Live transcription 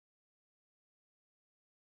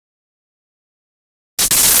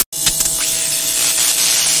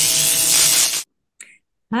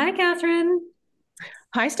Hi, Kathryn.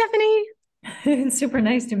 Hi, Stephanie. It's super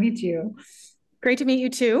nice to meet you. Great to meet you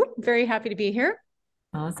too. Very happy to be here.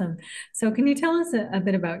 Awesome. So, can you tell us a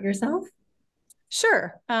bit about yourself?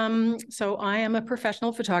 Sure. So I am a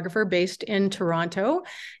professional photographer based in Toronto,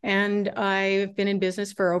 and I've been in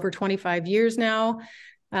business for over 25 years now.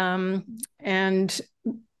 And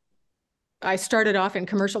I started off in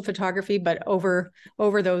commercial photography, but over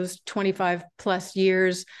those 25 plus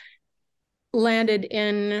years, landed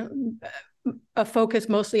in a focus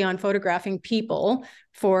mostly on photographing people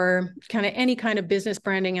for kind of any kind of business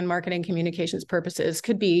branding and marketing communications purposes.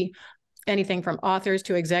 Could be anything from authors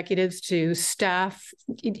to executives to staff,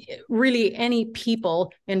 really any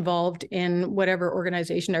people involved in whatever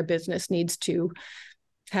organization or business needs to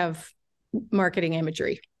have marketing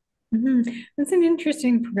imagery. Mhm. That's an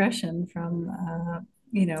interesting progression from,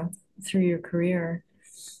 you know, through your career.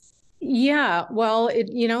 Yeah, well,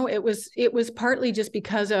 it was partly just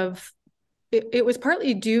because of it was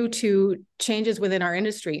partly due to changes within our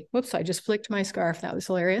industry. Whoops, I just flicked my scarf. That was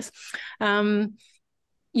hilarious. Um,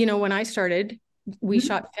 when I started, we Mhm.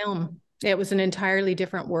 shot film. It was an entirely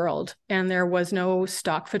different world. And there was no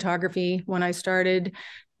stock photography when I started,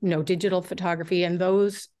 no digital photography. And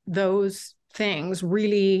those things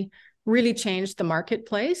really changed the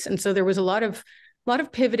marketplace. And so there was a lot of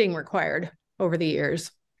pivoting required over the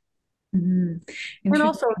years. Mhm. And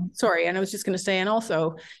also, Interesting. sorry, and I was just going to say, and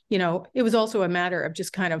also, it was also a matter of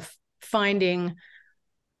just kind of finding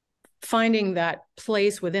that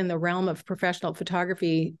place within the realm of professional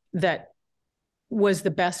photography that was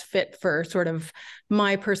the best fit for sort of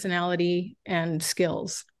my personality and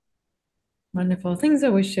skills. Wonderful. Things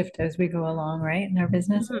always shift as we go along, right, in our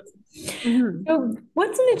businesses. Mhm. Mhm. So,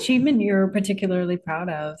 what's an achievement you're particularly proud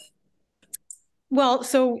of? Well,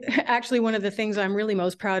 so actually, one of the things I'm really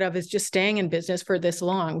most proud of is just staying in business for this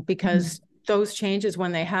long Mhm. because those changes,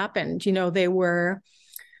 when they happened, they were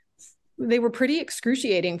pretty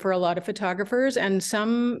excruciating for a lot of photographers, and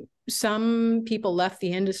some people left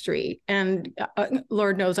the industry. And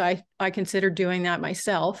Lord knows I considered doing that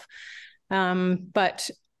myself. But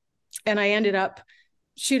and I ended up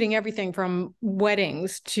shooting everything from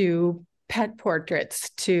weddings to pet portraits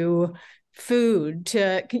to food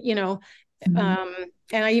to Mhm. um,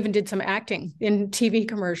 and I even did some acting in TV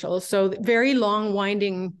commercials. So very long,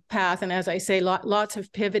 winding path, and as I say, lots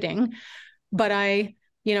of pivoting. But I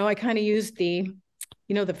kind of used the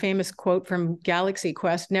famous quote from Galaxy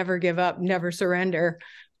Quest: "Never give up, never surrender."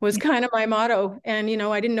 Was kind of my motto. And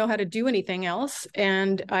I didn't know how to do anything else,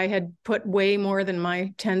 and I had put way more than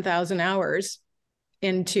my 10,000 hours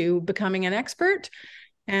into becoming an expert.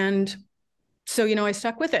 And so I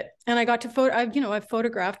stuck with it, and I got to I've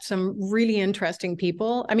photographed some really interesting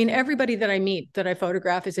people. I mean, everybody that I meet that I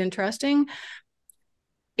photograph is interesting.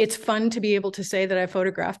 It's fun to be able to say that I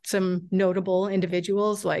photographed some notable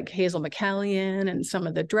individuals like Hazel McCallion and some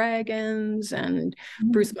of the Dragons and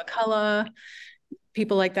Bruce McCullough,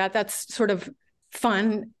 people like that. That's sort of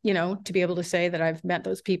fun, to be able to say that I've met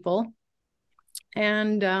those people.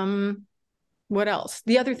 And what else?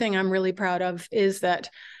 The other thing I'm really proud of is that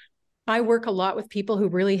I work a lot with people who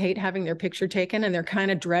really hate having their picture taken, and they're kind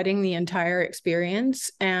of dreading the entire experience.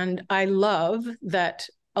 And I love that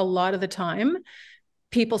a lot of the time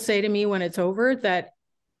people say to me when it's over that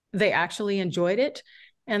they actually enjoyed it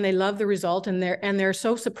and they love the result, and they're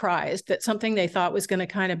so surprised that something they thought was going to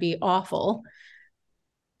kind of be awful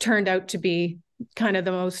turned out to be kind of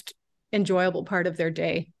the most enjoyable part of their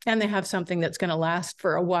day, and they have something that's going to last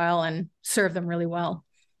for a while and serve them really well.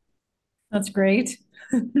 That's great.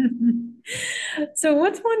 So,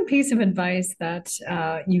 what's one piece of advice that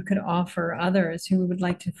you could offer others who would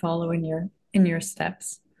like to follow in your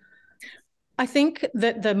steps? I think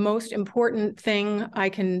that the most important thing I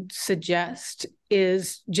can suggest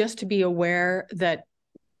is just to be aware that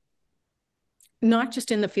not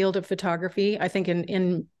just in the field of photography, I think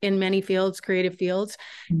in many fields, creative fields,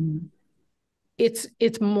 Mm.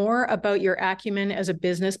 it's more about your acumen as a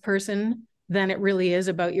business person than it really is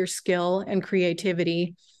about your skill and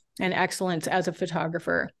creativity and excellence as a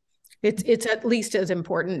photographer. It's at least as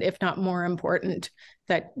important, if not more important,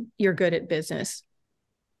 that you're good at business.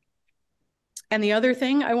 And the other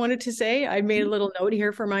thing I wanted to say, I made a little note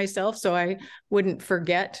here for myself so I wouldn't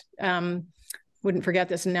forget wouldn't forget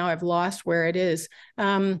this, and now I've lost where it is.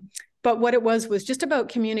 But what it was just about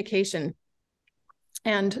communication.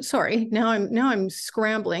 And sorry, now I'm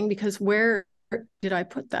scrambling because where did I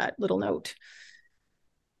put that little note?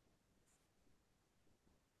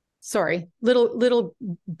 Sorry, little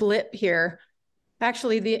blip here.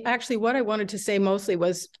 Actually what I wanted to say mostly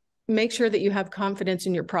was make sure that you have confidence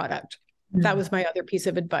in your product. That Mm. was my other piece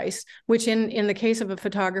of advice, which in the case of a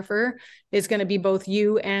photographer is going to be both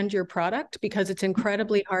you and your product, because it's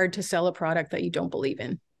incredibly hard to sell a product that you don't believe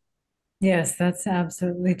in. Yes, that's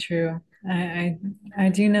absolutely true. I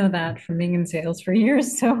do know that from being in sales for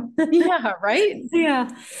years. So Yeah, right. yeah.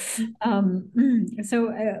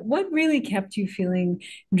 What really kept you feeling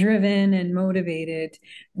driven and motivated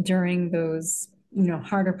during those,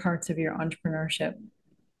 harder parts of your entrepreneurship?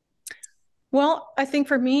 Well, I think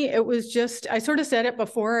for me, it was just, I sort of said it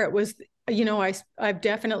before, it was, I've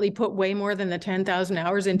definitely put way more than the 10,000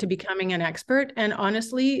 hours into becoming an expert. And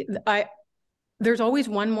honestly, there's always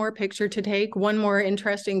one more picture to take, one more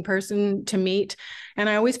interesting person to meet. And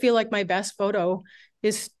I always feel like my best photo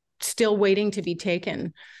is still waiting to be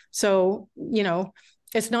taken. So,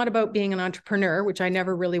 it's not about being an entrepreneur, which I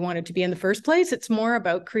never really wanted to be in the first place. It's more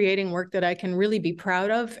about creating work that I can really be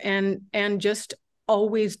proud of and just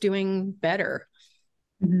always doing better.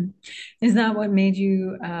 Mhm. Is that what made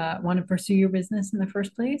you want to pursue your business in the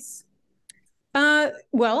first place?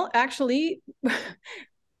 Well, actually,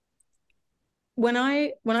 when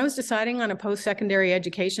I was deciding on a post-secondary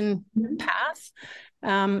education Mhm. path,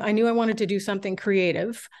 I knew I wanted to do something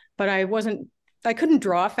creative, but I couldn't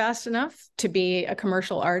draw fast enough to be a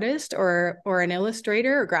commercial artist or an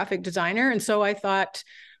illustrator or graphic designer. And so I thought,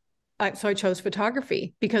 so I chose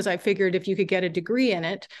photography because I figured if you could get a degree in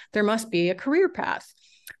it, there must be a career path.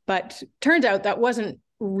 But turns out that wasn't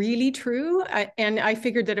really true. And I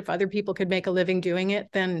figured that if other people could make a living doing it,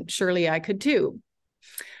 then surely I could too.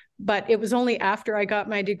 But it was only after I got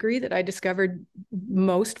my degree that I discovered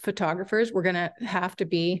most photographers were going to have to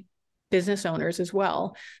be business owners as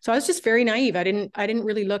well. So I was just very naive. I didn't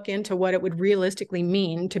really look into what it would realistically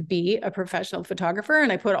mean to be a professional photographer,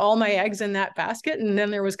 and I put all my eggs in that basket, and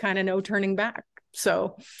then there was kind of no turning back.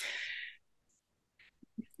 So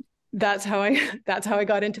that's how I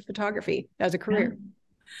got into photography as a Yeah. career.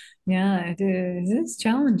 Yeah, it is. It's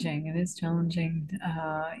challenging. It is challenging,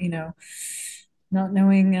 not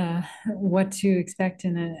knowing what to expect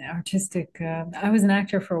in an artistic. I was an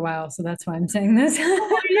actor for a while, so that's why I'm saying this.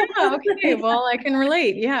 Oh yeah, okay. Well, I can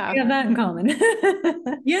relate. We Yeah. have that in common.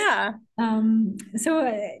 Yeah.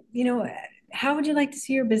 So, how would you like to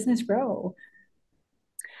see your business grow?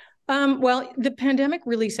 Well, the pandemic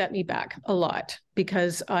really set me back a lot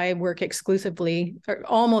because I work exclusively or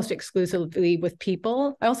almost exclusively with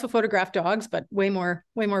people. I also photograph dogs, but way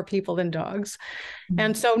more people than dogs.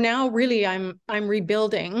 And so now really I'm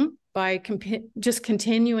rebuilding by just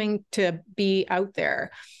continuing to be out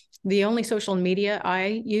there. The only social media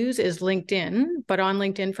I use is LinkedIn, but on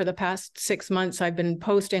LinkedIn for the past 6 months, I've been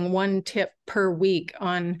posting one tip per week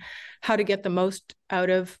on how to get the most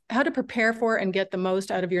out of, how to prepare for and get the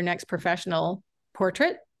most out of your next professional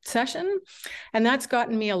portrait session. And that's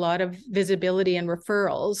gotten me a lot of visibility and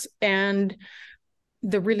referrals. And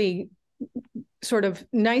the really sort of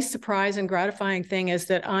nice surprise and gratifying thing is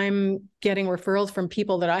that I'm getting referrals from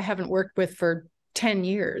people that I haven't worked with for 10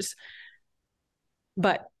 years.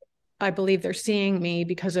 But I believe they're seeing me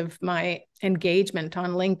because of my engagement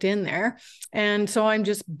on LinkedIn there. And so I'm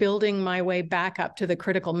just building my way back up to the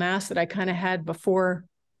critical mass that I kind of had before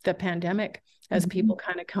the pandemic as Mhm. people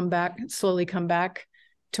kind of slowly come back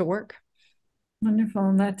to work. Wonderful.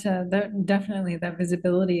 And that definitely that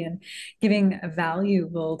visibility and giving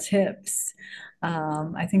valuable tips.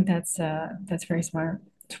 I think that's very smart.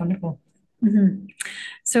 It's wonderful. Mhm.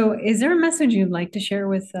 So, is there a message you'd like to share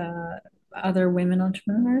with other women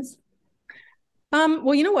entrepreneurs?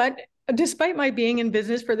 Well, you know what? Despite my being in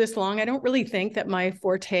business for this long, I don't really think that my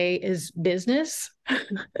forte is business.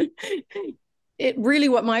 It really,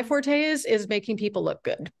 what my forte is making people look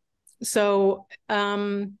good. So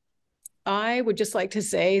I would just like to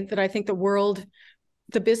say that I think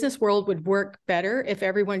the business world would work better if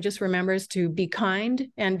everyone just remembers to be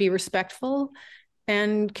kind and be respectful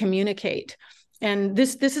and communicate. And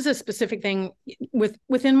this is a specific thing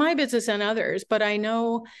within my business and others, but I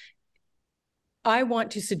know I want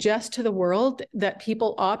to suggest to the world that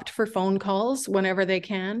people opt for phone calls whenever they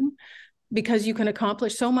can, because you can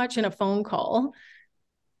accomplish so much in a phone call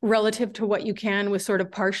relative to what you can with sort of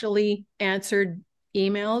partially answered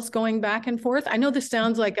emails going back and forth. I know this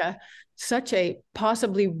sounds like such a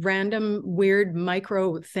possibly random, weird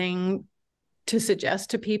micro thing to suggest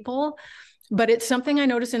to people, but it's something I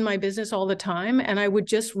notice in my business all the time. And I would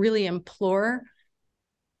just really implore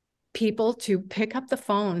people to pick up the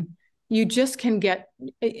phone. You just can get,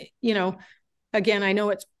 again, I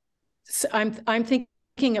know I'm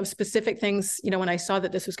thinking of specific things, when I saw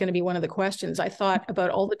that this was going to be one of the questions, I thought about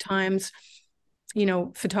all the times,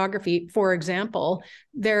 photography, for example,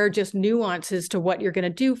 there are just nuances to what you're going to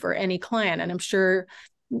do for any client. And I'm sure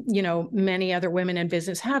many other women in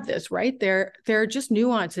business have this, right? They're just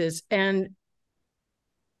nuances, and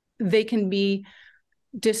they can be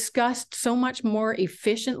discussed so much more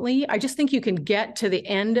efficiently. I just think you can get through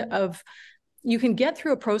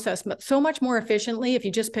a process so much more efficiently if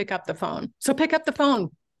you just pick up the phone. So pick up the phone,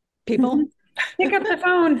 people. Pick up the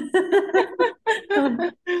phone.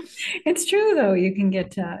 It's true, though. You can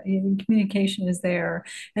get communication is there,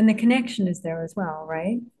 and the connection is there as well,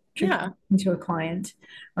 right? Yeah. To a client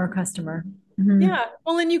or a customer. Mm-hmm. Yeah.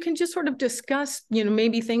 Well, and you can just sort of discuss,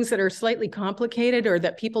 maybe things that are slightly complicated or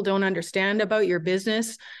that people don't understand about your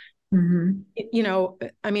business. Mm-hmm.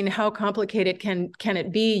 I mean, how complicated can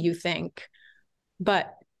it be, you think?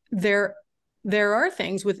 But there are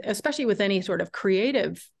things especially with any sort of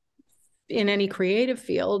in any creative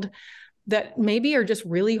field, that maybe are just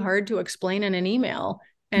really hard to explain in an email.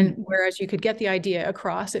 And whereas you could get the idea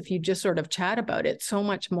across if you just sort of chat about it so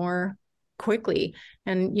much more quickly.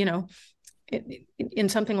 And, in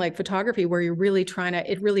something like photography, where you're really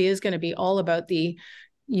it really is going to be all about the,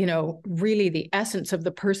 really the essence of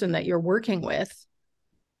the person that you're working with,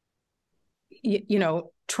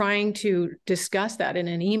 trying to discuss that in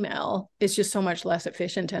an email is just so much less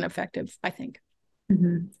efficient and effective, I think.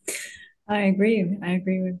 Mm-hmm. I agree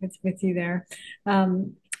with you there.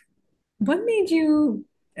 What made you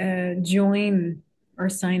join or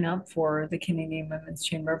sign up for the Canadian Women's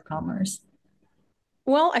Chamber of Commerce?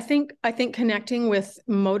 Well, I think connecting with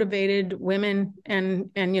motivated women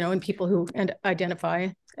and people who identify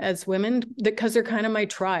as women, because they're kind of my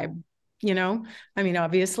tribe. I mean,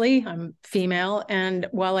 obviously I'm female, and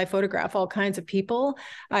while I photograph all kinds of people,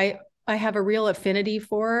 I have a real affinity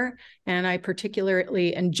for, and I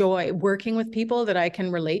particularly enjoy working with people that I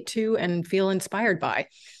can relate to and feel inspired by.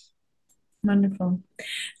 Wonderful.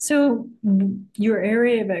 So your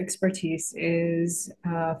area of expertise is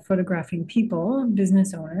photographing people,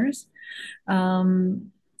 business owners,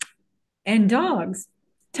 um, and dogs.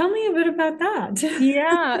 Tell me a bit about that.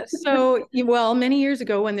 Yeah. So, well, many years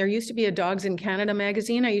ago, when there used to be a Dogs in Canada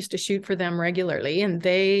magazine, I used to shoot for them regularly, and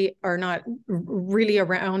they are not really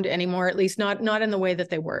around anymore, at least not in the way that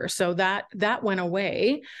they were. So that went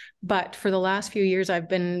away. But for the last few years, I've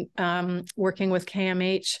been working with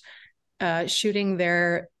KMH, shooting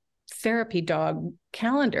their therapy dog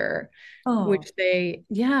calendar, which they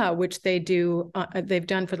do. They've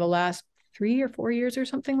done for the last 3 or 4 years or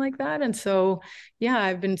something like that. And so, yeah,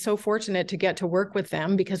 I've been so fortunate to get to work with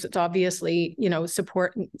them, because it's obviously,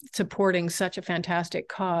 supporting such a fantastic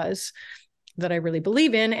cause that I really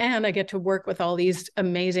believe in. And I get to work with all these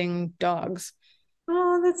amazing dogs.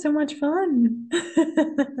 Oh, that's so much fun.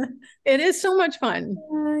 It is so much fun.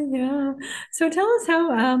 Yeah. So tell us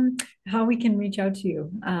how we can reach out to you.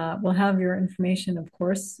 We'll have your information, of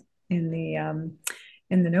course, in the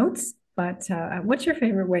notes. But what's your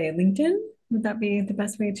favorite way? LinkedIn? Would that be the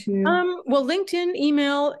best way to? Well, LinkedIn,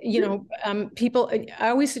 email, people, I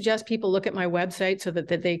always suggest people look at my website so that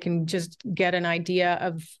they can just get an idea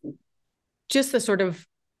of just the sort of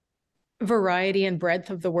variety and breadth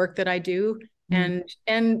of the work that I do,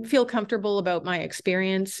 and feel comfortable about my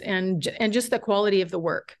experience and just the quality of the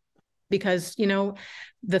work. Because,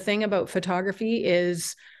 the thing about photography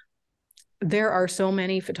is there are so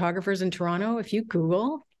many photographers in Toronto. If you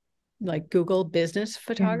Google business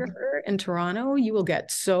photographer in Toronto, you will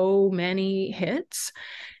get so many hits.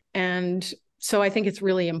 And so I think it's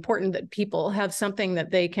really important that people have something that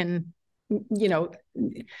they can,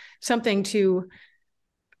 something to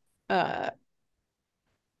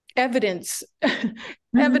evidence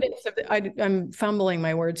of I'm fumbling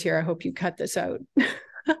my words here. I hope you cut this out.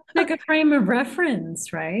 Like a frame of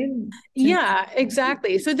reference, right? Yeah,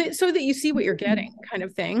 exactly. So that you see what you're getting, kind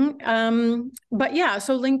of thing. But yeah,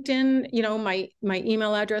 so LinkedIn, my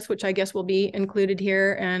email address, which I guess will be included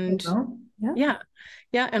here, and yeah,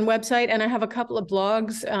 and website. And I have a couple of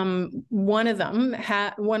blogs. One of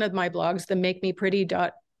my blogs, the Make Me Pretty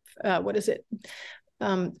what is it?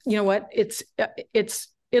 You know what?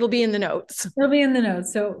 It'll be in the notes. It'll be in the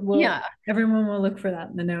notes. So everyone will look for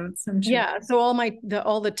that in the notes, I'm sure. Yeah. So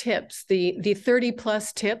all the tips, the 30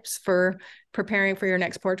 plus tips for preparing for your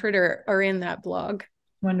next portrait are in that blog.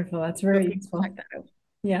 Wonderful. That's very useful.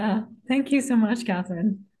 Yeah. Thank you so much,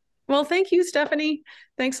 Kathryn. Well, thank you, Stephanie.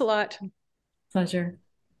 Thanks a lot. Pleasure.